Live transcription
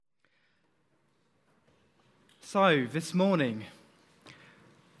So, this morning,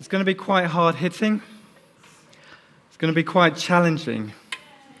 it's going to be quite hard-hitting. It's going to be quite challenging.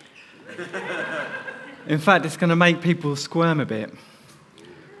 In fact, it's going to make people squirm a bit.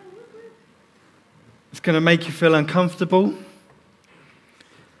 It's going to make you feel uncomfortable.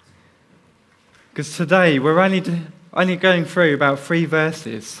 Because today, we're only going through about 3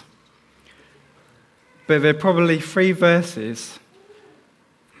 verses. But there are probably 3 verses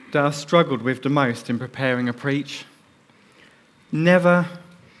that I've struggled with the most in preparing a preach. Never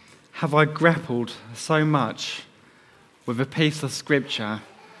have I grappled so much with a piece of scripture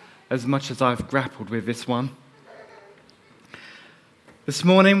as much as I've grappled with this one. This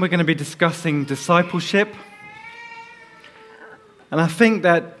morning we're going to be discussing discipleship. And I think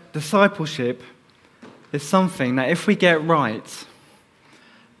that discipleship is something that if we get right,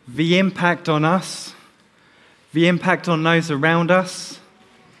 the impact on us, the impact on those around us,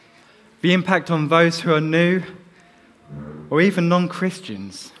 the impact on those who are new or even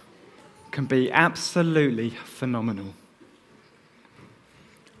non-Christians can be absolutely phenomenal.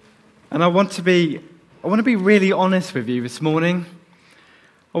 And I want to be really honest with you this morning.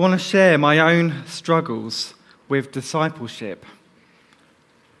 I want to share my own struggles with discipleship.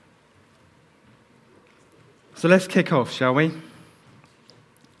 So let's kick off, shall we?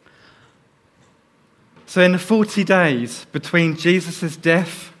 So in the 40 days between Jesus'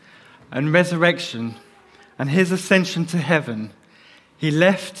 death and resurrection and his ascension to heaven, he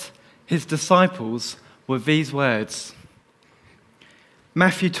left his disciples with these words.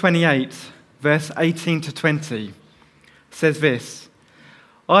 Matthew 28, verse 18 to 20 says this,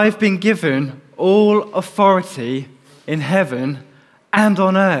 "I've been given all authority in heaven and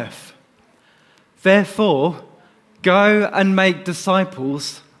on earth. Therefore, go and make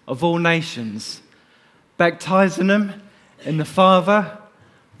disciples of all nations, baptizing them in the Father,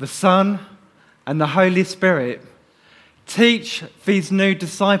 the Son, and the Holy Spirit. Teach these new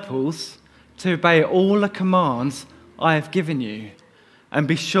disciples to obey all the commands I have given you, and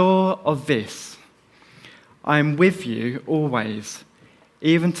be sure of this, I am with you always,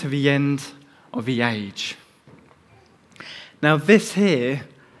 even to the end of the age." Now this here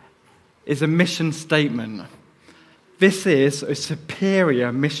is a mission statement. This is a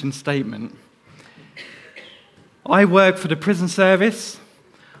superior mission statement. I work for the prison service,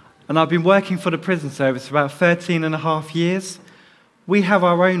 and I've been working for the prison service for about 13 and a half years. We have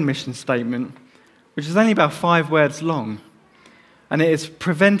our own mission statement, which is only about 5 words long, and it is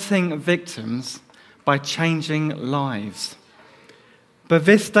preventing victims by changing lives. But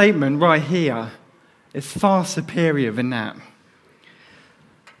this statement right here is far superior than that.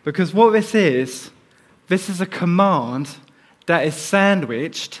 Because what this is a command that is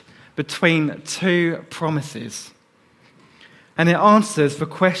sandwiched between 2 promises. And it answers the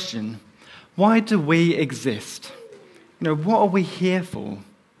question, why do we exist? What are we here for?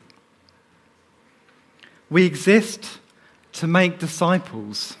 We exist to make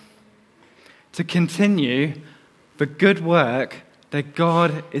disciples, to continue the good work that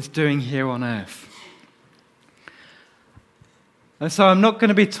God is doing here on earth. And so I'm not going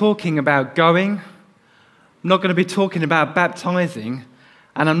to be talking about going, I'm not going to be talking about baptizing,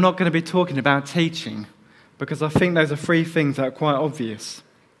 and I'm not going to be talking about teaching, because I think those are 3 things that are quite obvious.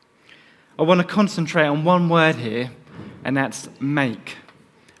 I want to concentrate on one word here, and that's make.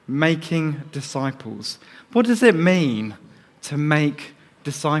 Making disciples. What does it mean to make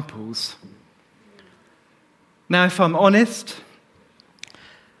disciples? Now, if I'm honest,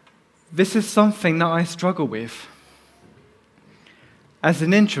 this is something that I struggle with. As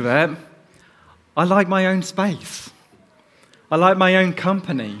an introvert, I like my own space. I like my own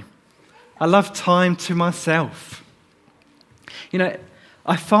company. I love time to myself.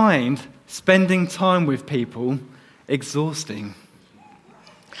 I find spending time with people exhausting.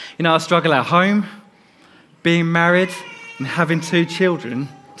 I struggle at home, being married and having 2 children,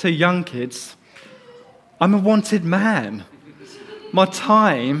 2 young kids. I'm a wanted man. My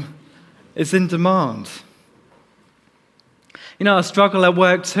time is in demand. I struggle at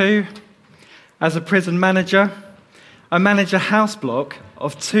work too. As a prison manager, I manage a house block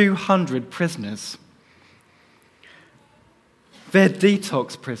of 200 prisoners. They're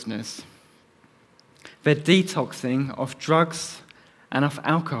detox prisoners. They're detoxing of drugs and of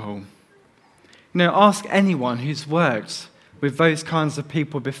alcohol. Ask anyone who's worked with those kinds of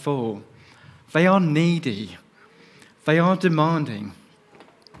people before. They are needy. They are demanding.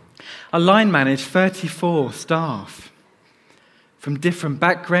 I line manage 34 staff from different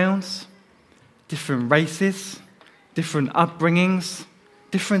backgrounds, different races, different upbringings,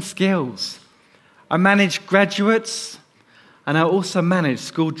 different skills. I manage graduates, and I also manage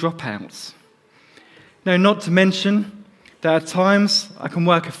school dropouts. No, not to mention that at times I can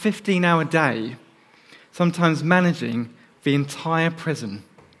work a 15-hour day, sometimes managing the entire prison.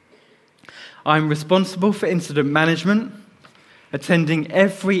 I'm responsible for incident management, attending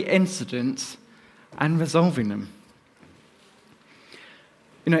every incident and resolving them.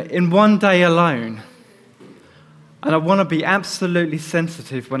 In one day alone, and I want to be absolutely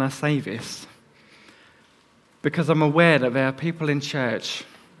sensitive when I say this, because I'm aware that there are people in church,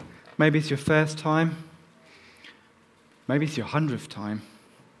 maybe it's your first time, maybe it's your 100th time,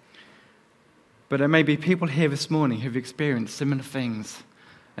 but there may be people here this morning who've experienced similar things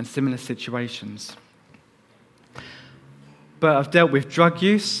and similar situations. But I've dealt with drug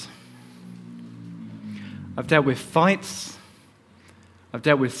use, I've dealt with fights, I've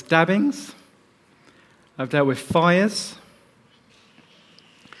dealt with stabbings, I've dealt with fires,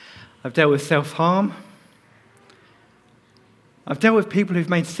 I've dealt with self-harm, I've dealt with people who've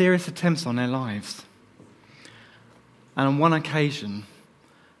made serious attempts on their lives. And on one occasion,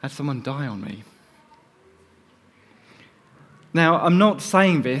 I had someone die on me. Now, I'm not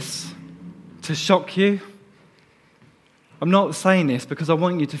saying this to shock you. I'm not saying this because I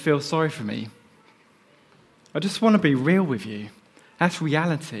want you to feel sorry for me. I just want to be real with you. That's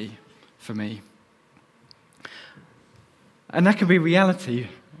reality for me. And that can be reality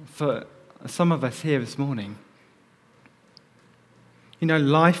for some of us here this morning.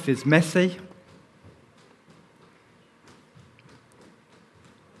 Life is messy.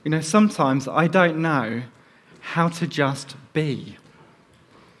 Sometimes I don't know how to just be,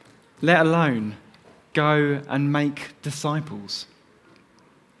 let alone go and make disciples.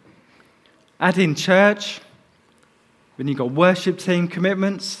 Add in church, when you've got worship team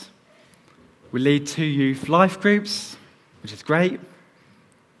commitments, we lead 2 youth life groups, which is great.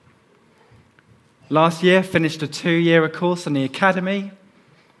 Last year, finished a 2-year course in the academy,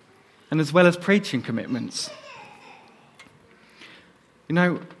 and as well as preaching commitments.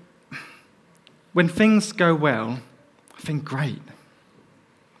 When things go well, I think great.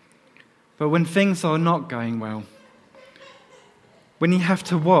 But when things are not going well, when you have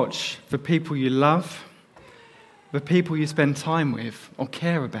to watch the people you love, the people you spend time with or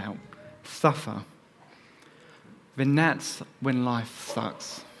care about, suffer, then that's when life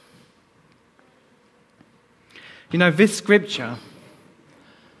sucks. This scripture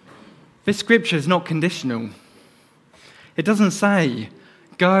is not conditional. It doesn't say,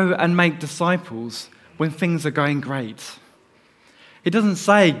 go and make disciples when things are going great. It doesn't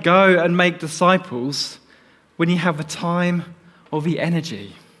say, go and make disciples when you have the time or the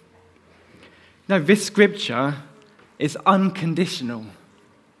energy. No, this scripture is unconditional.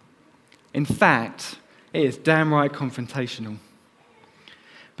 In fact, it is damn right confrontational.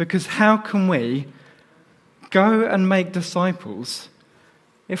 Because how can we go and make disciples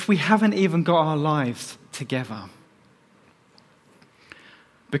if we haven't even got our lives together?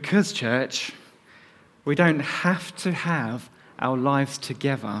 Because, church, we don't have to have our lives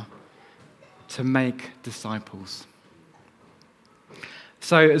together to make disciples.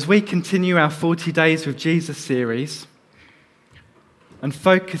 So as we continue our 40 Days with Jesus series and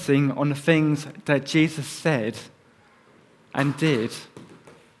focusing on the things that Jesus said and did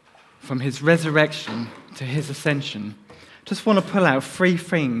from his resurrection to his ascension, just want to pull out 3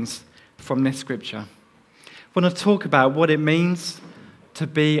 things from this scripture. I want to talk about what it means to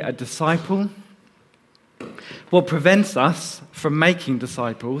be a disciple, what prevents us from making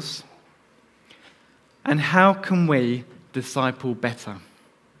disciples, and how can we disciple better.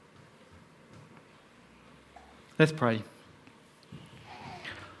 Let's pray.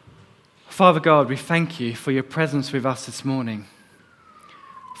 Father God, we thank you for your presence with us this morning.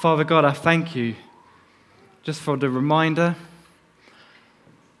 Father God, I thank you just for the reminder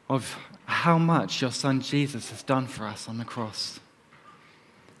of how much your Son Jesus has done for us on the cross.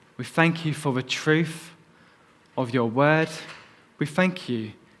 We thank you for the truth of your word. We thank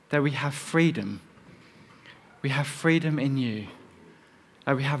you that we have freedom. We have freedom in you.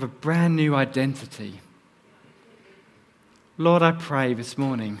 That we have a brand new identity. Lord, I pray this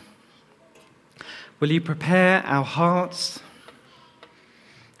morning, will you prepare our hearts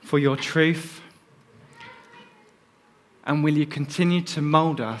for your truth? And will you continue to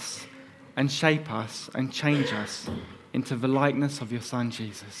mold us and shape us and change us into the likeness of your Son,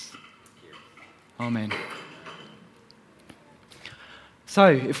 Jesus? Amen. So,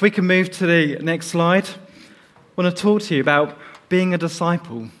 if we can move to the next slide, I want to talk to you about being a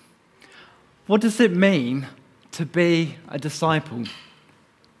disciple. What does it mean to be a disciple?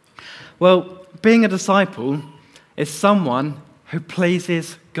 Well, being a disciple is someone who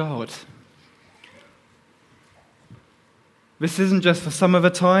pleases God. This isn't just for some of the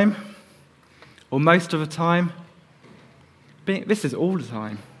time. or most of the time. This is all the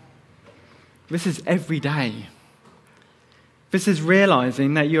time. This is every day. This is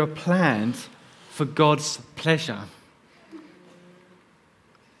realizing that you are planned for God's pleasure.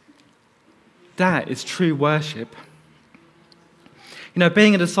 That is true worship.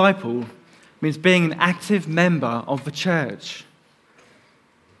 Being a disciple means being an active member of the church.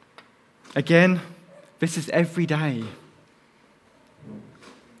 Again, this is every day.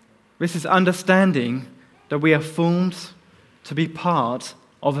 This is understanding that we are formed to be part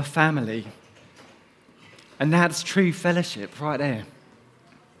of a family. And that's true fellowship right there.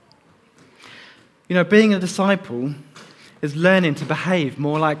 Being a disciple is learning to behave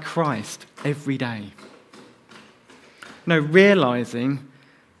more like Christ every day. Realizing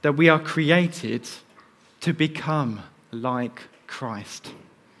that we are created to become like Christ.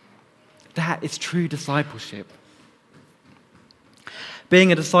 That is true discipleship.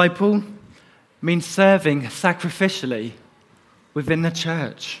 Being a disciple means serving sacrificially within the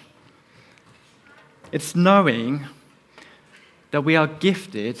church. It's knowing that we are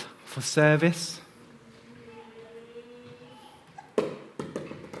gifted for service.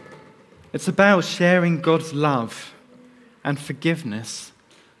 It's about sharing God's love and forgiveness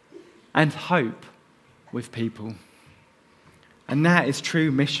and hope with people. And that is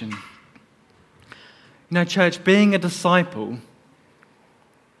true mission. Church, being a disciple,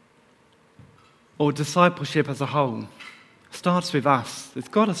 or discipleship as a whole, starts with us. It's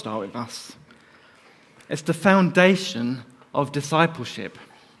got to start with us. It's the foundation of discipleship.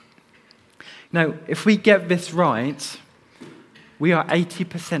 If we get this right, we are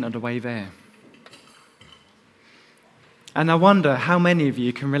 80% of the way there. And I wonder how many of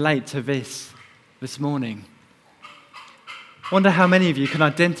you can relate to this morning. I wonder how many of you can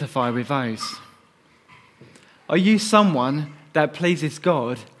identify with those. Are you someone that pleases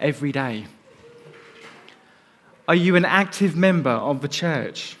God every day? Are you an active member of the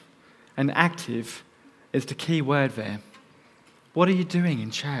church? And active is the key word there. What are you doing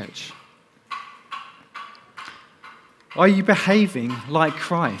in church? Are you behaving like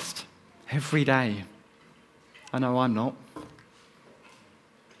Christ every day? I know I'm not.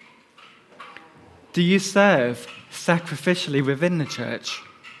 Do you serve sacrificially within the church?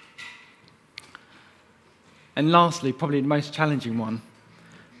 And lastly, probably the most challenging one,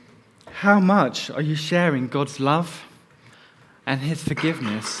 how much are you sharing God's love and his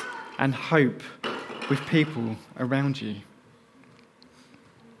forgiveness and hope with people around you?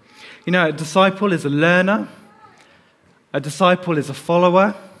 A disciple is a learner. A disciple is a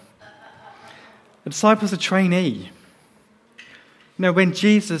follower. A disciple is a trainee. When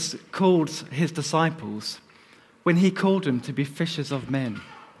Jesus called his disciples, when he called them to be fishers of men,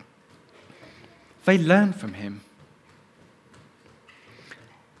 they learned from him.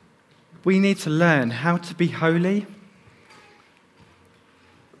 We need to learn how to be holy.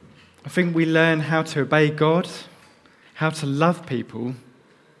 I think we learn how to obey God, how to love people,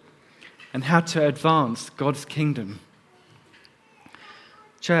 and how to advance God's kingdom.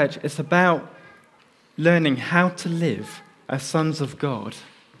 Church, it's about learning how to live as sons of God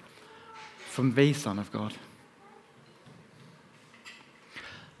from the Son of God.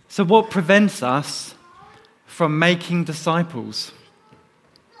 So what prevents us from making disciples?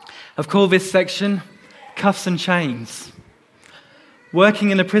 I've called this section Cuffs and Chains. Working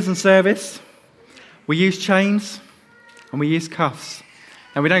in a prison service, we use chains and we use cuffs.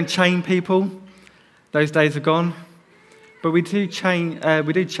 And we don't chain people, those days are gone. But we do chain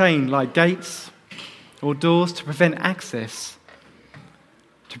like gates or doors to prevent access,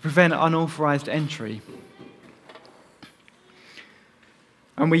 to prevent unauthorized entry.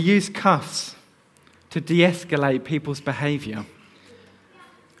 And we use cuffs to de-escalate people's behavior.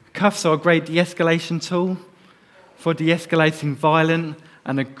 Cuffs are a great de-escalation tool for de-escalating violent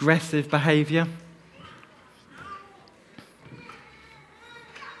and aggressive behavior.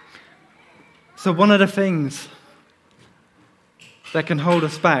 So one of the things that can hold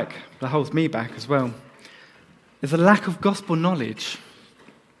us back, that holds me back as well, is a lack of gospel knowledge.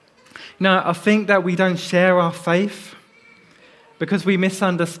 I think that we don't share our faith because we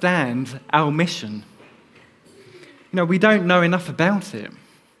misunderstand our mission. We don't know enough about it.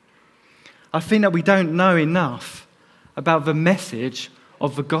 I think that we don't know enough about the message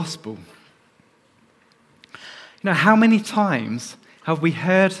of the gospel. How many times have we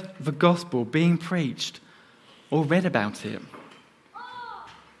heard the gospel being preached or read about it?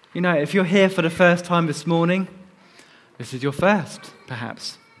 If you're here for the first time this morning, this is your first,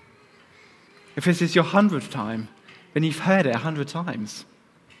 perhaps. If this is your 100th time, then you've heard it 100 times.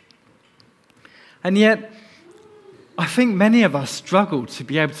 And yet, I think many of us struggle to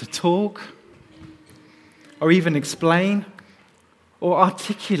be able to talk or even explain or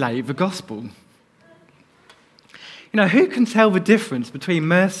articulate the gospel. Who can tell the difference between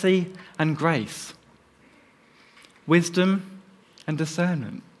mercy and grace? Wisdom and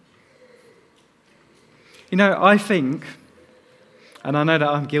discernment. I think, and I know that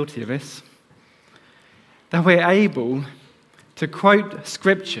I'm guilty of this, that we're able to quote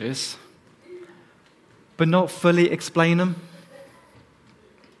scriptures but not fully explain them.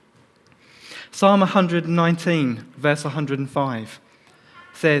 Psalm 119, verse 105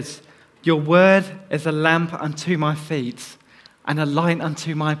 says, "Your word is a lamp unto my feet and a light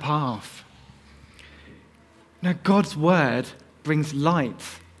unto my path." God's word brings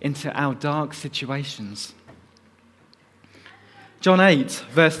light into our dark situations. John 8,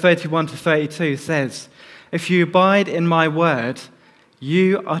 verse 31 to 32 says, "If you abide in my word,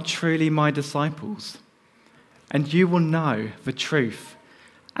 you are truly my disciples, and you will know the truth,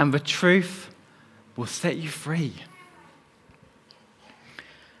 and the truth will set you free."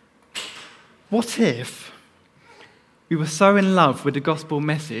 What if we were so in love with the gospel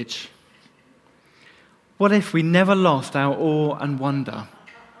message? What if we never lost our awe and wonder?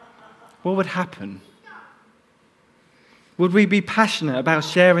 What would happen? Would we be passionate about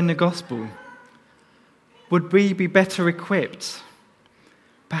sharing the gospel? Would we be better equipped,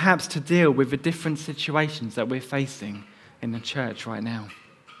 perhaps, to deal with the different situations that we're facing in the church right now?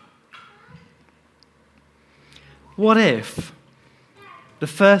 What if the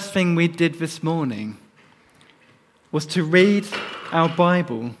first thing we did this morning was to read our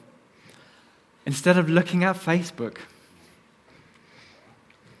Bible instead of looking at Facebook?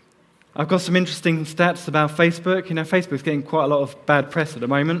 I've got some interesting stats about Facebook. Facebook's getting quite a lot of bad press at the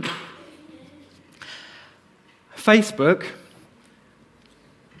moment. Facebook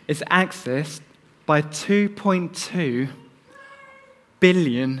is accessed by 2.2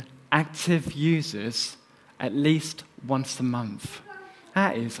 billion active users at least once a month.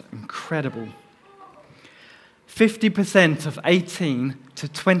 That is incredible. 50% of 18 to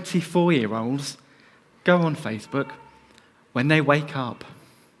 24-year-olds go on Facebook when they wake up.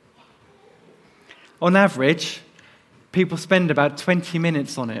 On average, people spend about 20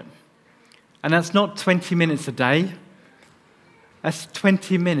 minutes on it. And that's not 20 minutes a day. That's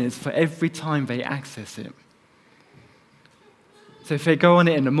 20 minutes for every time they access it. So if they go on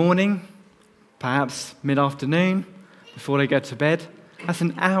it in the morning, perhaps mid-afternoon, before they go to bed, that's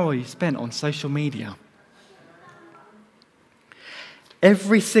an hour you spent on social media.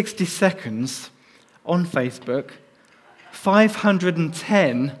 Every 60 seconds on Facebook,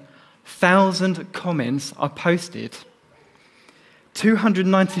 510,000 comments are posted,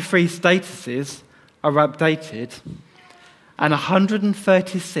 293 statuses are updated, and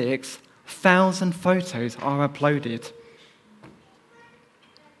 136,000 photos are uploaded.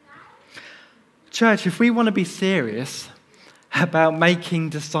 Church, if we want to be serious about making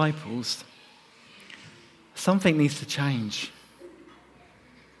disciples, something needs to change.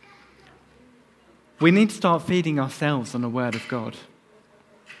 We need to start feeding ourselves on the Word of God.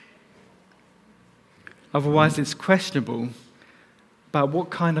 Otherwise, it's questionable about what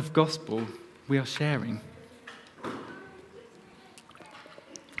kind of gospel we are sharing.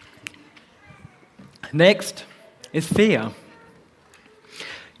 Next is fear.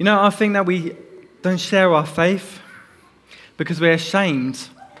 I think that we don't share our faith because we're ashamed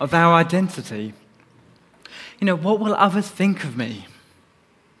of our identity. What will others think of me?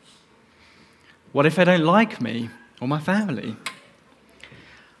 What if they don't like me or my family?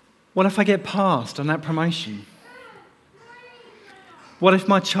 What if I get passed on that promotion? What if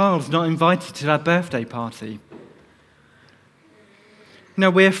my child's not invited to that birthday party?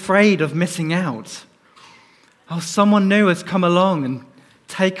 We're afraid of missing out. Oh, someone new has come along and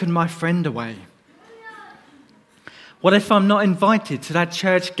taken my friend away. What if I'm not invited to that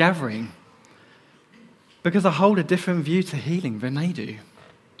church gathering because I hold a different view to healing than they do?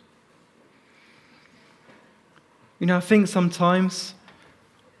 I think sometimes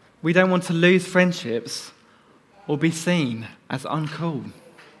we don't want to lose friendships or be seen as uncool.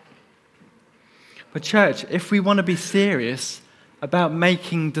 But church, if we want to be serious about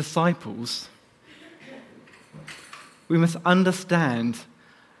making disciples, we must understand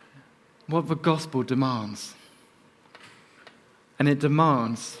what the gospel demands. And it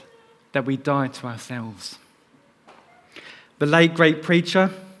demands that we die to ourselves. The late great preacher,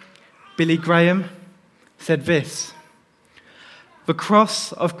 Billy Graham, said this: "The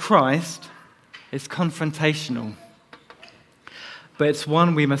cross of Christ is confrontational, but it's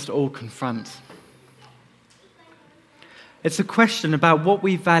one we must all confront. It's a question about what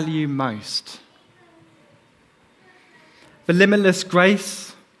we value most. The limitless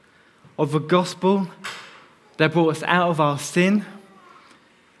grace of the gospel that brought us out of our sin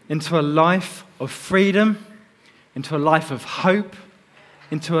into a life of freedom, into a life of hope,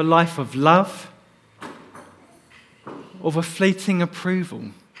 into a life of love, of a fleeting approval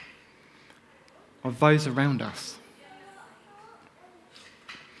of those around us.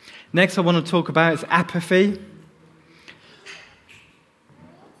 Next, I want to talk about is apathy.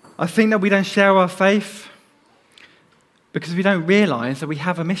 I think that we don't share our faith because we don't realise that we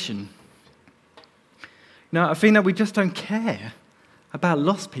have a mission. I think that we just don't care about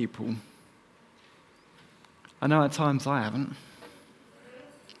lost people. I know at times I haven't.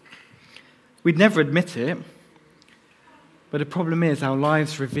 We'd never admit it, but the problem is our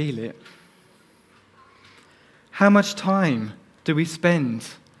lives reveal it. How much time do we spend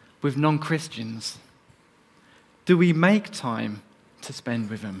with non-Christians? Do we make time to spend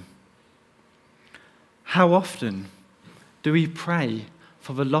with them? How often do we pray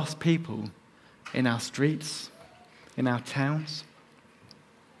for the lost people in our streets, in our towns?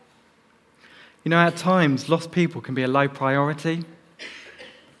 At times, lost people can be a low priority.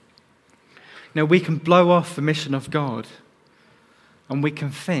 We can blow off the mission of God, and we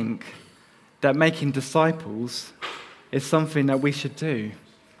can think that making disciples is something that we should do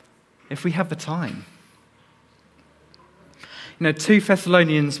if we have the time. 2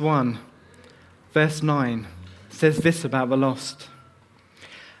 Thessalonians 1, verse 9, says this about the lost.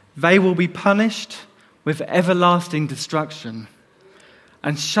 They will be punished with everlasting destruction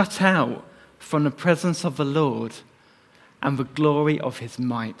and shut out from the presence of the Lord and the glory of his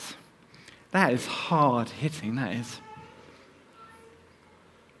might. That is hard hitting, that is.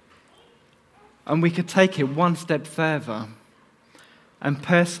 And we could take it one step further and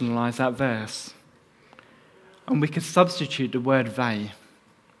personalize that verse. And we could substitute the word they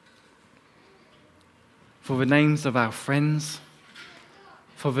for the names of our friends,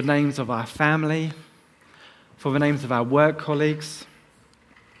 for the names of our family, for the names of our work colleagues.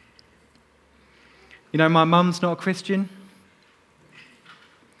 My mum's not a Christian.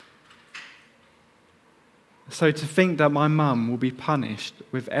 So to think that my mum will be punished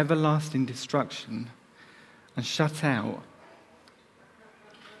with everlasting destruction and shut out,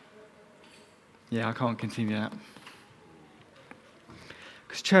 I can't continue that.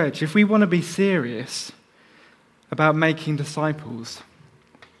 Because church, if we want to be serious about making disciples,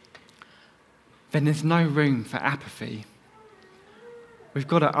 then there's no room for apathy. We've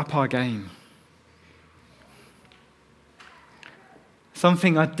got to up our game.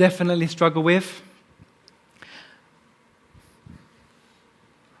 Something I definitely struggle with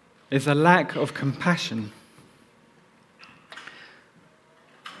is a lack of compassion.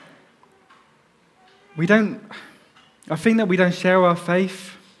 I think that we don't share our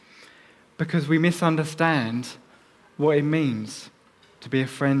faith because we misunderstand what it means to be a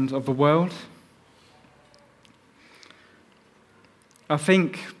friend of the world. I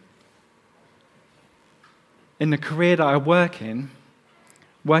think in the career that I work in,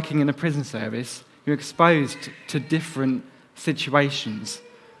 working in a prison service, you're exposed to different situations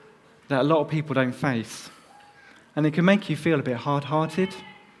that a lot of people don't face. And it can make you feel a bit hard-hearted.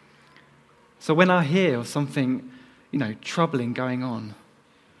 So when I hear of something, troubling going on,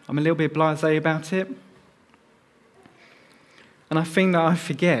 I'm a little bit blasé about it. And I think that I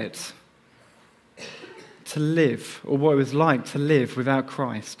forget to live, or what it was like to live without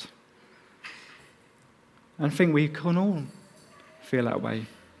Christ. And I think we can all feel that way.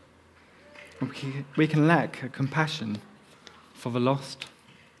 We can lack a compassion for the lost.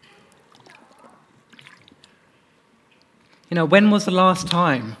 When was the last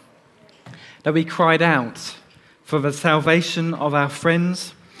time that we cried out for the salvation of our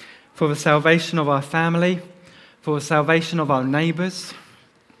friends, for the salvation of our family, for the salvation of our neighbours?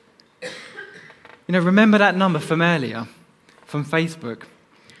 Remember that number from earlier, from Facebook?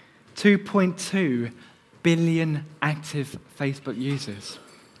 2.2 billion active Facebook users.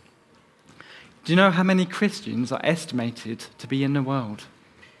 Do you know how many Christians are estimated to be in the world?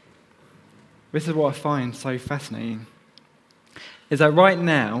 This is what I find so fascinating. Is that right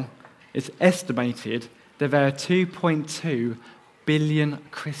now, it's estimated that there are 2.2 billion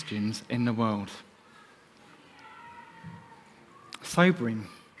Christians in the world. Sobering.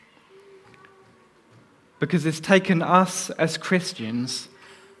 Because it's taken us as Christians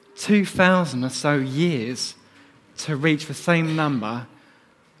 2,000 or so years to reach the same number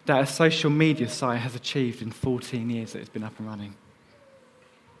that a social media site has achieved in 14 years that it's been up and running.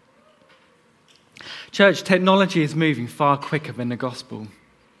 Church, technology is moving far quicker than the gospel.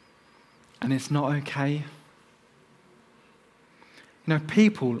 And it's not okay.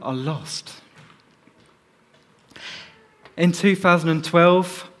 People are lost. In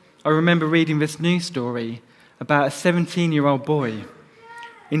 2012, I remember reading this news story about a 17-year-old boy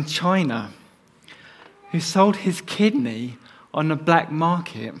in China who sold his kidney on the black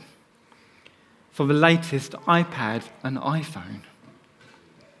market for the latest iPad and iPhone.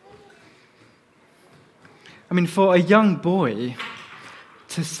 I mean, for a young boy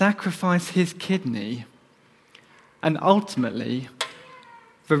to sacrifice his kidney and ultimately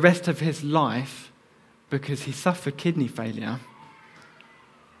the rest of his life because he suffered kidney failure,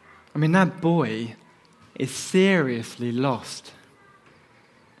 I mean, that boy is seriously lost.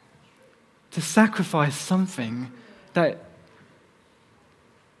 To sacrifice something that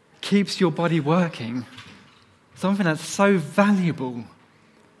keeps your body working, something that's so valuable,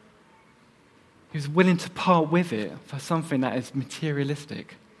 who's willing to part with it for something that is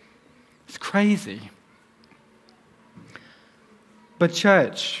materialistic. It's crazy. But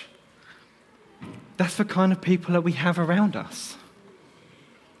church, that's the kind of people that we have around us.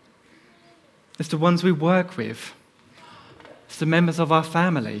 It's the ones we work with. It's the members of our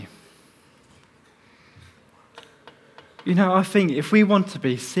family. You know, I think if we want to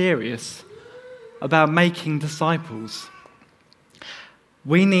be serious about making disciples,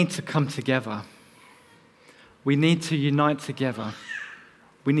 we need to come together. We need to unite together.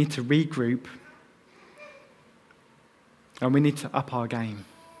 We need to regroup. And we need to up our game.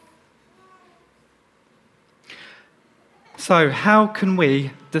 So, how can we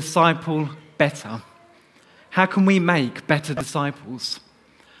disciple better? How can we make better disciples?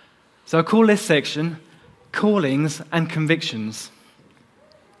 So I call this section Callings and Convictions.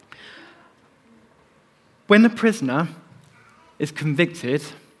 When a prisoner is convicted,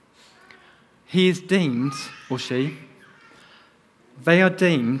 he is deemed, or she, they are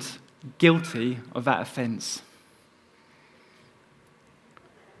deemed guilty of that offence.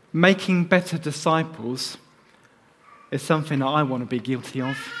 Making better disciples is something that I want to be guilty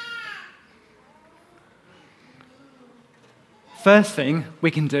of. First thing we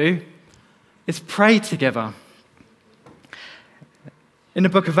can do is pray together. In the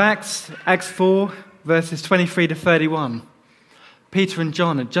book of Acts, Acts 4, verses 23 to 31, Peter and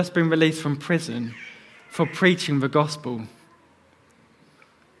John had just been released from prison for preaching the gospel.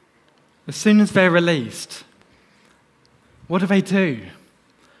 As soon as they're released, what do?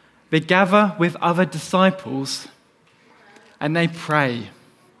 They gather with other disciples and they pray.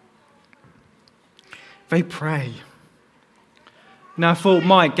 They pray. Now, I thought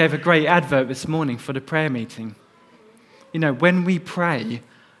Mike gave a great advert this morning for the prayer meeting. You know, when we pray,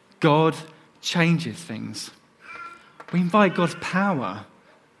 God changes things. We invite God's power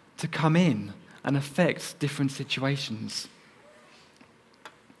to come in and affect different situations.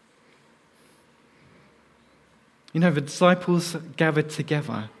 You know, the disciples gathered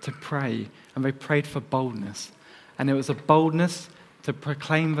together to pray, and they prayed for boldness. And it was a boldness to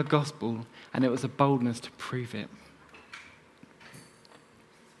proclaim the gospel, and it was a boldness to prove it.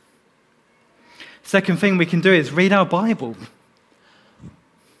 Second thing we can do is read our Bible.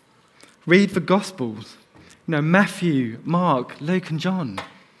 Read the Gospels. You know, Matthew, Mark, Luke, and John.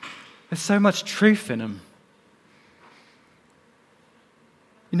 There's so much truth in them.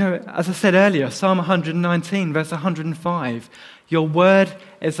 You know, as I said earlier, Psalm 119, verse 105, your word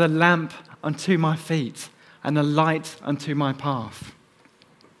is a lamp unto my feet and a light unto my path.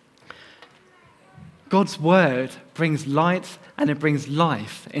 God's word brings light and it brings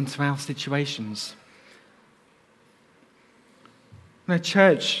life into our situations. Now,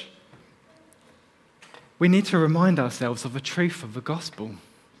 church, we need to remind ourselves of the truth of the gospel.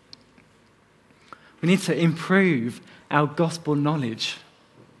 We need to improve our gospel knowledge.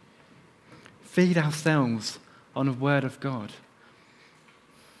 Feed ourselves on the word of God.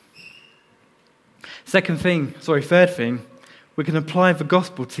 Third thing, we can apply the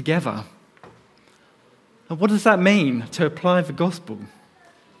gospel together. And what does that mean, to apply the gospel?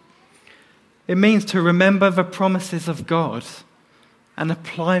 It means to remember the promises of God and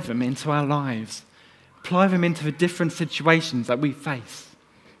apply them into our lives. Apply them into the different situations that we face.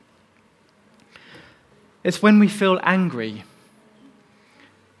 It's when we feel angry,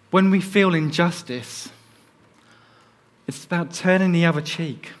 when we feel injustice. It's about turning the other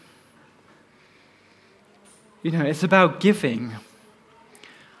cheek. You know, it's about giving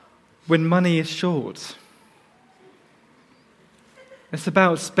when money is short. It's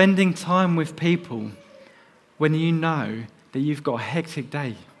about spending time with people when you know that you've got a hectic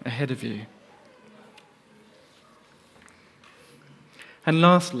day ahead of you. And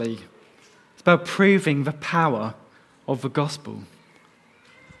lastly, it's about proving the power of the gospel.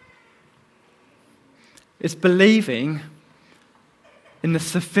 It's believing in the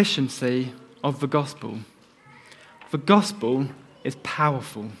sufficiency of the gospel. The gospel is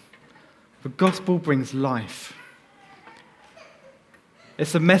powerful. The gospel brings life.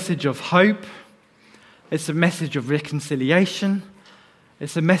 It's a message of hope. It's a message of reconciliation.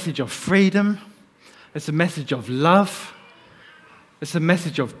 It's a message of freedom. It's a message of love. It's a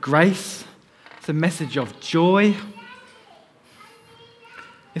message of grace. It's a message of joy.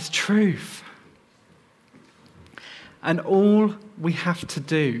 It's truth. And all we have to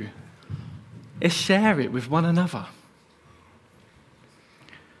do is share it with one another.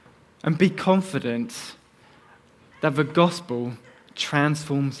 And be confident that the gospel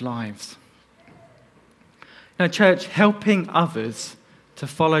transforms lives. Now, church, helping others to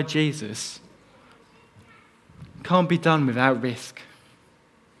follow Jesus can't be done without risk.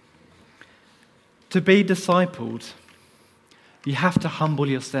 To be discipled, you have to humble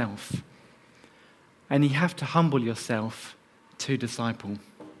yourself. And you have to humble yourself to disciple.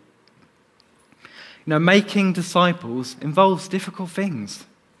 Making disciples involves difficult things.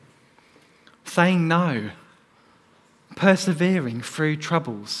 Saying no, persevering through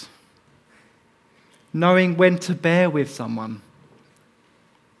troubles, knowing when to bear with someone,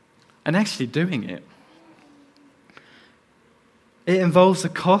 and actually doing it. It involves a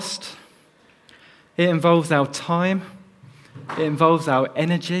cost, it involves our time, it involves our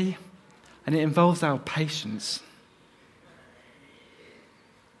energy, and it involves our patience.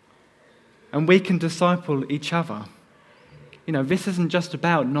 And we can disciple each other. This isn't just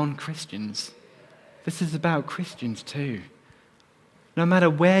about non-Christians. This is about Christians too. No matter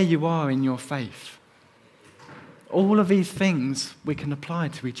where you are in your faith, all of these things we can apply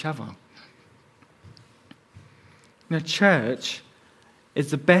to each other. Church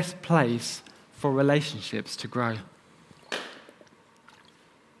is the best place for relationships to grow.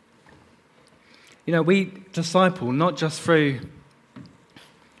 We disciple not just through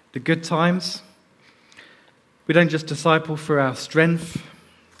the good times. We don't just disciple through our strength,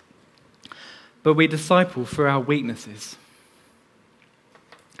 but we disciple through our weaknesses.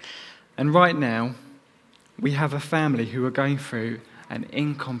 And right now, we have a family who are going through an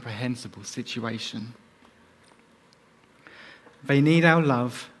incomprehensible situation. They need our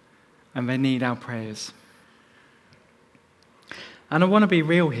love and they need our prayers. And I want to be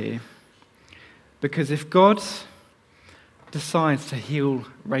real here, because if God decides to heal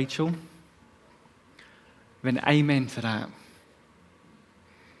Rachel, then amen to that.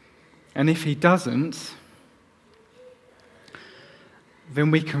 And if he doesn't,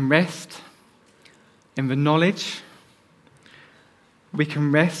 then we can rest in the knowledge, we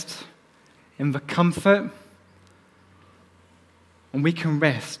can rest in the comfort, and we can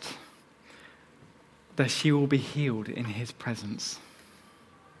rest that she will be healed in his presence.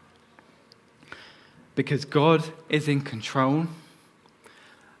 Because God is in control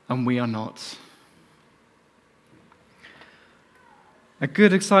and we are not. A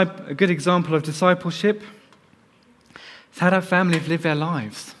good example of discipleship is how that family have lived their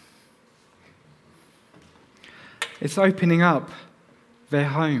lives. It's opening up their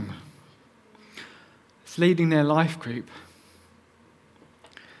home. It's leading their life group.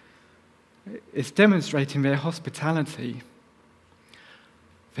 It's demonstrating their hospitality,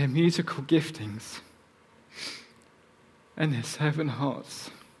 their musical giftings, and their servant hearts.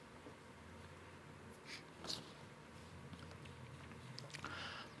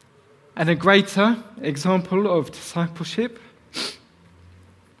 And a greater example of discipleship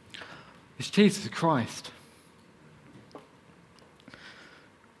is Jesus Christ.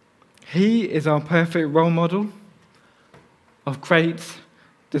 He is our perfect role model of great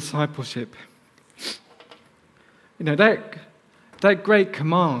discipleship. That great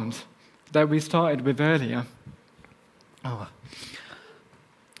command that we started with earlier.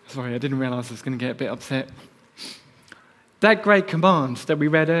 Sorry, I didn't realize I was going to get a bit upset. That great command that we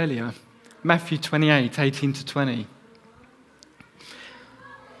read earlier, Matthew 28, 18 to 20.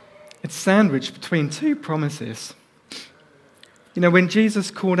 It's sandwiched between two promises. When Jesus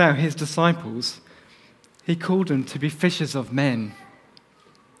called out his disciples, he called them to be fishers of men.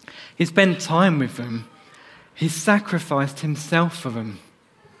 He spent time with them. He sacrificed himself for them.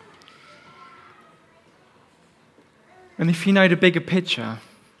 And if you know the bigger picture,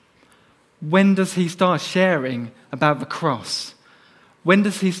 when does he start sharing about the cross? When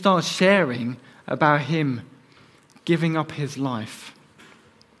does he start sharing about him giving up his life?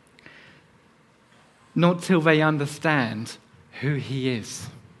 Not till they understand who he is.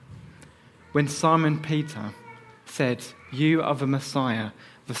 When Simon Peter said, "You are the Messiah,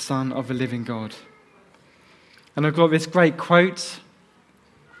 the Son of the living God." And I've got this great quote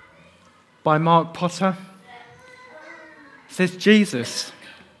by Mark Potter. It says, Jesus,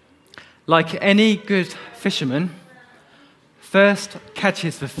 like any good fisherman, first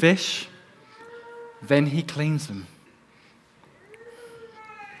catches the fish then he cleans them.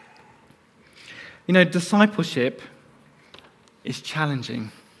 Discipleship is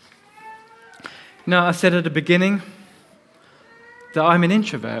challenging. I said at the beginning that I'm an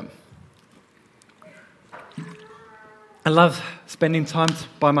introvert. I love spending time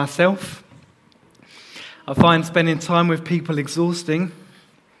by myself. I find spending time with people exhausting.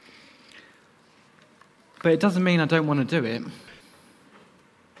 But it doesn't mean I don't want to do it.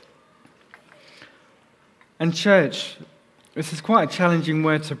 And church, this is quite a challenging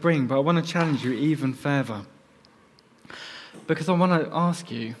word to bring, but I want to challenge you even further. Because I want to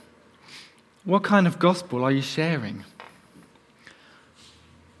ask you, what kind of gospel are you sharing?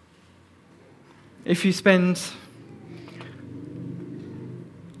 If you spend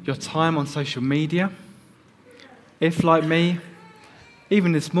your time on social media, if, like me,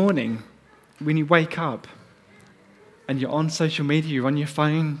 even this morning, when you wake up and you're on social media, you're on your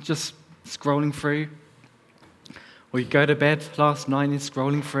phone just scrolling through, or you go to bed last night and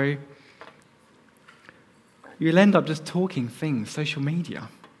scrolling through, you'll end up just talking things, social media.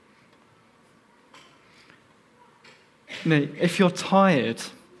 If you're tired,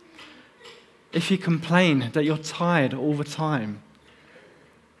 if you complain that you're tired all the time,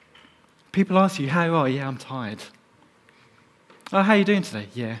 people ask you, how are you? Yeah, I'm tired. Oh, how are you doing today?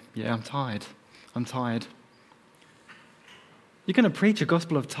 Yeah, I'm tired. I'm tired. You're going to preach a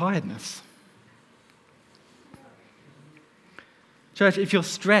gospel of tiredness. Church, if you're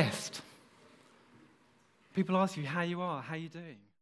stressed, people ask you how you are, how you doing.